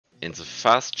In the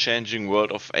fast changing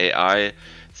world of AI,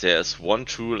 there is one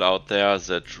tool out there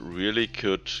that really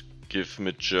could give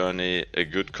Midjourney a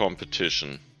good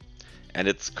competition, and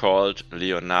it's called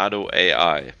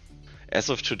Leonardo.AI. As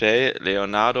of today,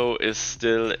 Leonardo is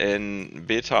still in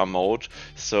beta mode,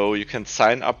 so you can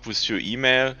sign up with your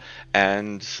email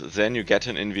and then you get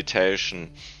an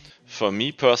invitation. For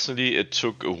me personally, it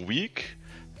took a week,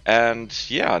 and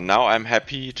yeah, now I'm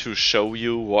happy to show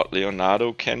you what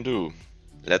Leonardo can do.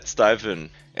 Let's dive in.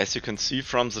 As you can see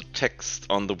from the text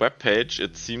on the webpage,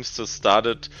 it seems to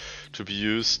started to be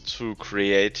used to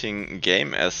creating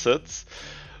game assets,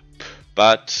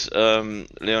 but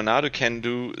Leonardo can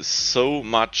do so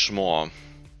much more.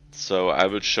 So I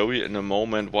will show you in a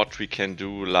moment what we can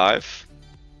do live.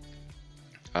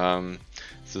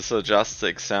 These are just the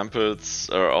examples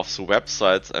of the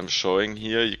websites I'm showing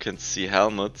here. You can see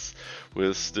helmets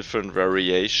with different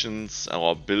variations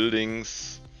or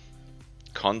buildings,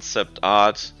 concept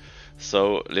art.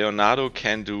 So Leonardo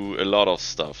can do a lot of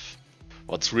stuff.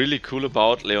 What's really cool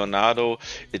about Leonardo,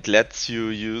 it lets you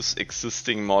use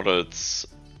existing models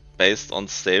based on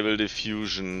stable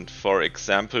diffusion, for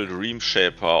example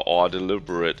Dreamshaper or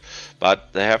Deliberate,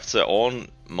 but they have their own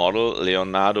model,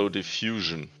 Leonardo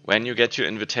Diffusion. When you get your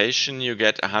invitation, you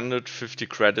get 150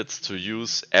 credits to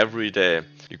use every day.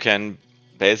 You can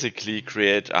basically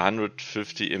create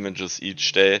 150 images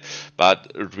each day,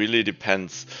 but it really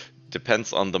depends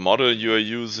on the model you're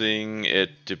using, it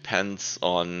depends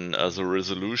on the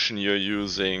resolution you're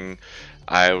using.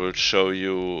 I will show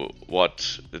you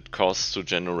what it costs to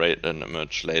generate an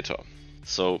image later.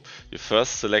 So you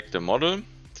first select a model,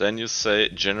 then you say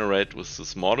generate with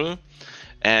this model,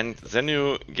 and then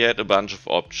you get a bunch of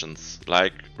options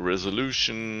like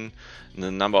resolution,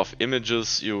 the number of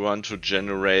images you want to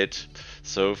generate.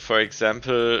 So for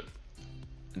example,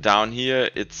 down here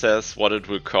it says what it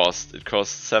will cost. It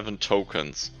costs 7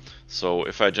 tokens. So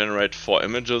if I generate 4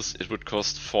 images, it would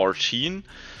cost 14.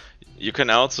 You can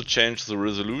also change the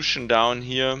resolution down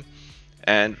here,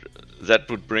 and that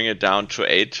would bring it down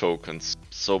to 8 tokens.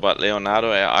 So, but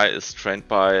Leonardo AI is trained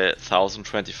by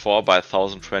 1024 by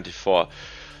 1024.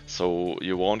 So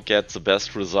you won't get the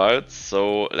best results.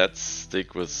 So let's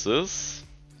stick with this.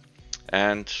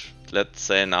 And let's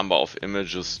say a number of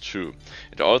images too.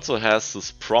 It also has this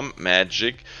prompt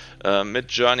magic.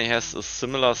 Midjourney has a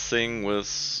similar thing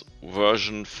with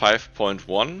version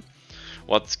 5.1.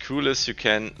 What's cool is you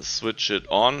can switch it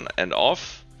on and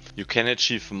off. You can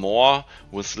achieve more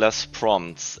with less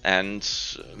prompts, and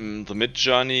the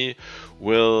Midjourney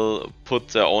will put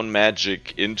their own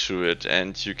magic into it,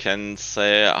 and you can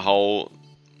say how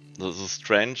this is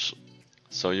strange.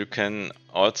 So you can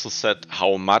also set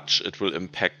how much it will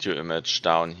impact your image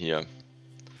down here.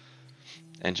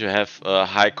 And you have a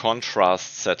high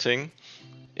contrast setting.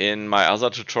 In my other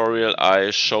tutorial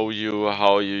I show you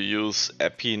how you use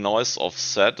Epi noise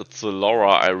offset. It's a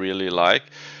LoRa I really like.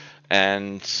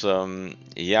 And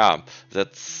yeah,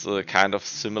 that's a kind of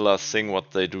similar thing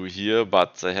what they do here,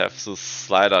 but they have this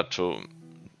slider to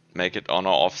make it on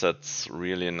or off. That's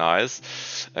really nice.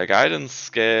 A guidance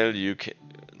scale you can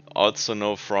also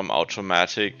know from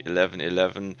Automatic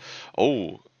 1111.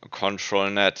 Oh, control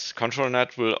net. Control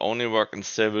net will only work in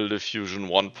stable diffusion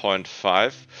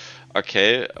 1.5.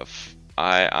 Okay,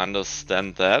 I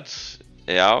understand that.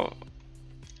 Yeah.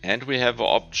 And we have an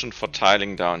option for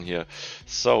tiling down here.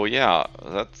 So yeah,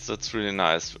 that's really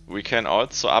nice. We can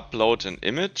also upload an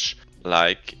image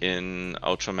like in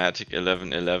Automatic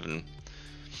 1111.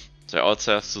 They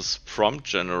also have this prompt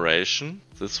generation.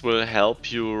 This will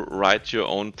help you write your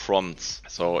own prompts.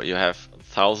 So you have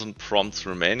 1000 prompts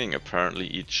remaining apparently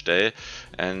each day.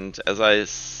 And as I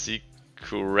see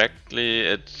correctly,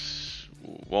 it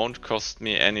won't cost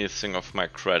me anything of my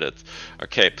credits.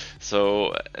 Okay,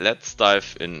 so let's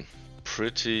dive in.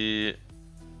 Pretty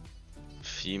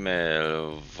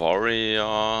female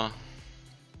warrior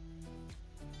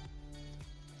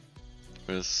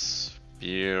with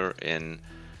spear in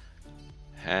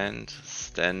hand,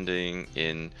 standing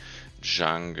in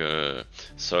jungle.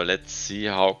 So let's see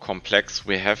how complex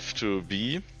we have to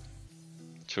be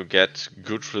to get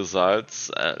good results.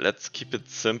 Let's keep it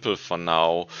simple for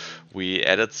now. We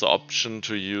added the option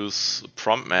to use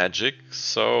prompt magic,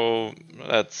 so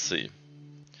let's see.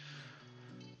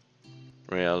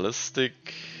 Realistic,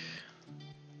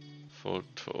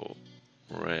 photo,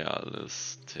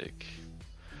 realistic.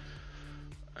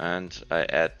 And I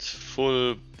add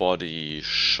full body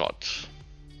shot.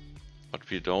 What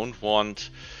we don't want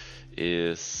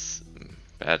is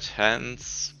bad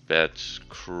hands, bad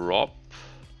crop,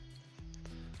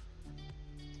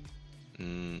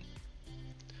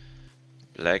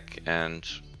 black and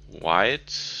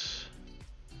white.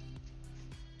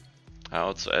 I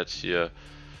also add here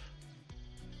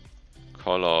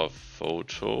color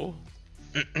photo.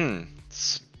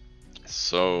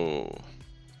 So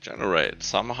generate.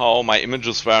 Somehow my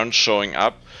images weren't showing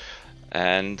up,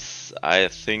 and I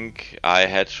think I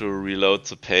had to reload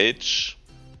the page.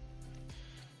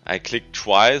 I clicked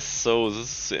twice, so this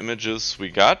is the images we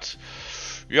got.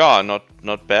 Yeah,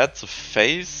 not bad. The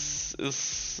face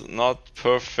is not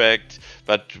perfect,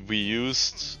 but we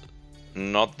used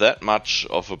not that much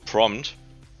of a prompt.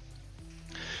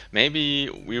 Maybe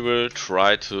we will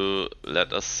try to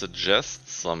let us suggest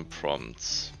some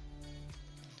prompts.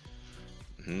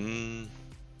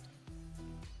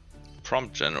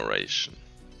 Prompt generation.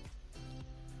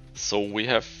 So we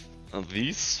have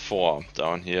these 4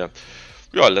 down here.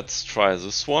 Yeah, let's try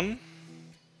this one.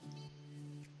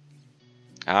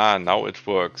 Ah, now it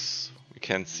works. We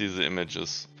can see the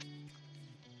images.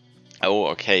 Oh,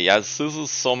 okay. Yes, this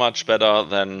is so much better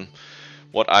than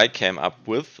what I came up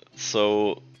with.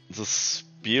 So the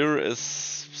spear is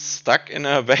stuck in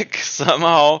her back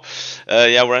somehow.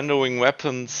 Yeah, rendering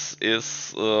weapons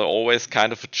is always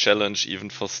kind of a challenge, even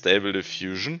for stable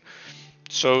diffusion.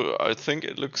 So I think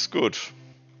it looks good.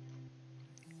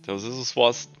 So this is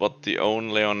what the own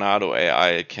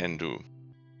Leonardo.AI can do.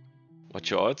 What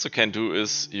you also can do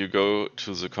is you go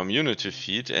to the community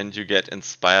feed and you get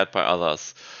inspired by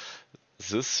others.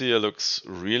 This here looks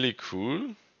really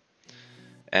cool.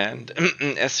 And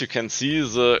as you can see,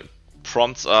 the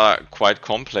prompts are quite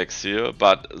complex here,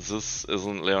 but this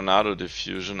isn't Leonardo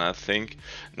Diffusion, I think.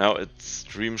 Now it's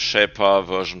Dream Shaper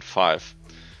version 5.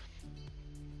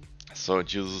 So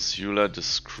it uses Euler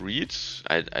Discrete.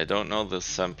 I don't know the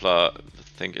sampler. I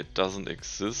think it doesn't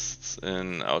exist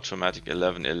in Automatic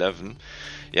 11.11.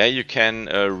 Yeah, you can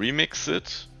remix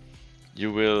it.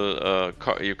 You will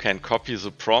you can copy the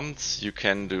prompts. You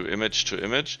can do image to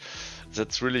image.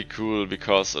 That's really cool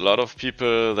because a lot of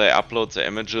people, they upload their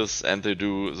images and they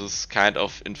do this kind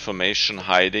of information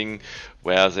hiding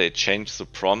where they change the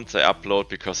prompt they upload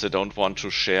because they don't want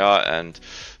to share, and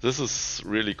this is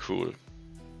really cool.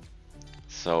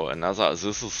 So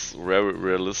this is very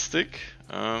realistic.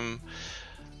 I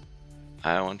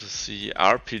want to see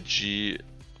RPG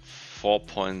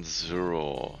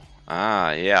 4.0.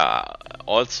 Ah, yeah,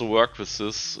 also worked with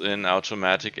this in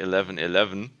Automatic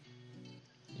 11.11.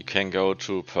 You can go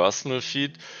to personal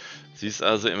feed. These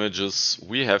are the images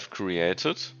we have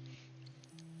created.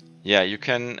 Yeah, you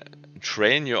can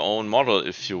train your own model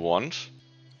if you want.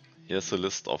 Here's a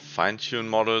list of fine-tune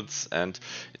models, and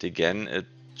it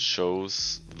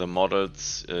shows the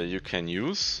models you can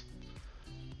use.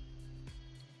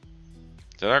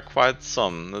 There are quite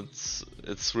some.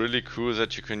 It's really cool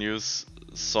that you can use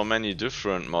so many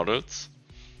different models,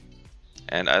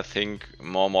 and I think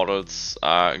more models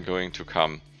are going to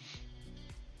come.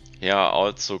 Here are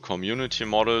also community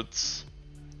models.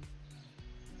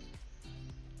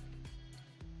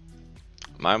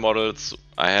 My models,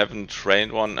 I haven't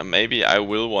trained one, and maybe I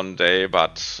will one day,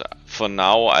 but for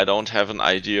now I don't have an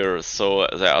idea. So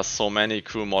there are so many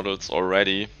cool models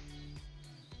already.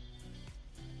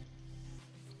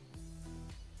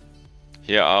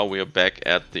 Here we are back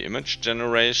at the image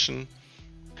generation.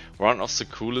 One of the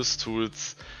coolest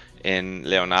tools in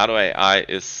Leonardo.AI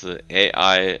is the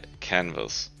AI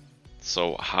canvas.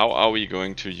 So how are we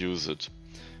going to use it?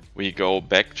 We go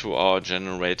back to our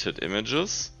generated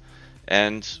images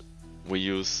and we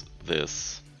use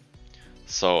this.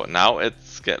 So now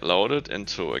it's get loaded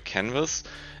into a canvas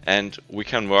and we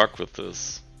can work with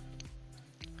this.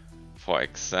 For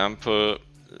example,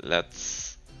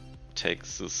 let's take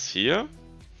this here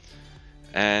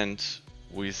and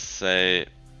we say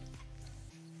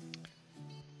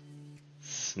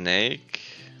snake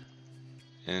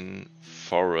in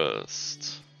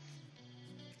forest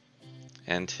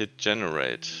and hit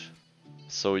generate.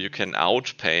 So you can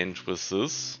outpaint with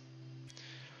this.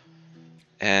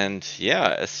 And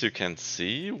yeah, as you can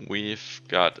see, we've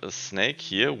got a snake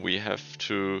here. We have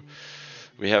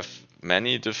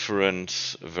many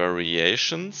different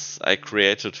variations. I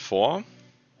created 4.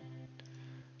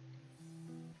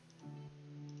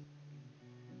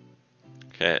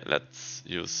 Okay, let's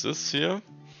use this here.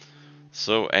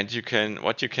 So, and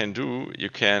what you can do, you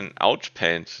can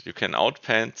outpaint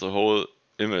the whole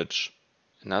image.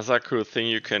 Another cool thing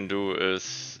you can do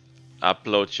is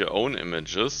upload your own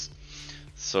images.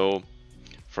 So,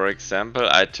 for example,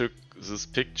 I took this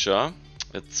picture,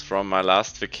 it's from my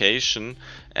last vacation,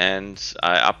 and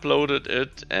I uploaded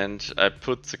it and I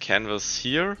put the canvas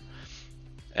here,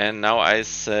 and now I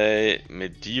say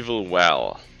medieval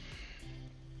well.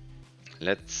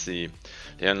 Let's see.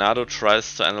 Leonardo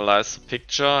tries to analyze the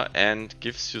picture and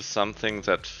gives you something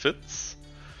that fits.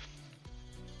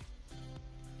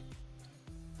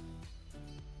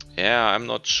 Yeah, I'm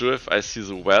not sure if I see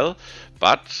the well,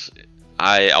 but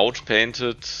I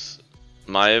outpainted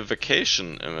my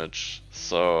vacation image,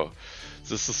 so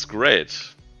this is great.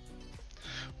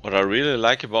 What I really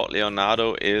like about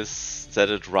Leonardo is that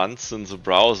it runs in the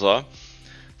browser.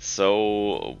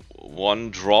 So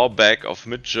one drawback of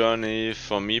Midjourney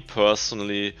for me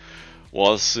personally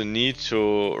was the need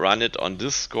to run it on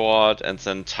Discord and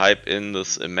then type in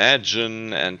this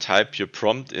imagine and type your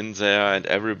prompt in there, and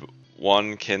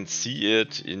everyone can see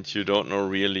it and you don't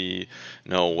really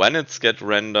know when it's get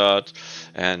rendered,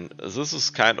 and this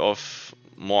is kind of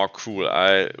more cool.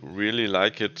 I really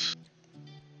like it.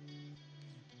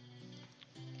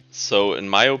 So in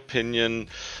my opinion,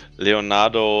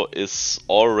 Leonardo is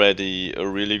already a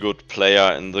really good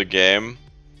player in the game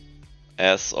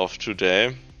as of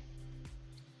today.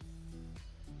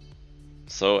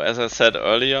 So as I said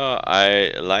earlier,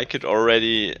 I like it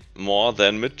already more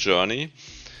than Midjourney.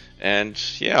 And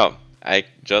yeah, I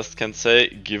just can say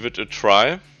give it a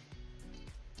try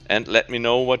and let me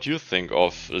know what you think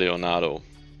of Leonardo.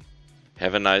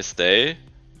 Have a nice day.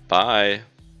 Bye.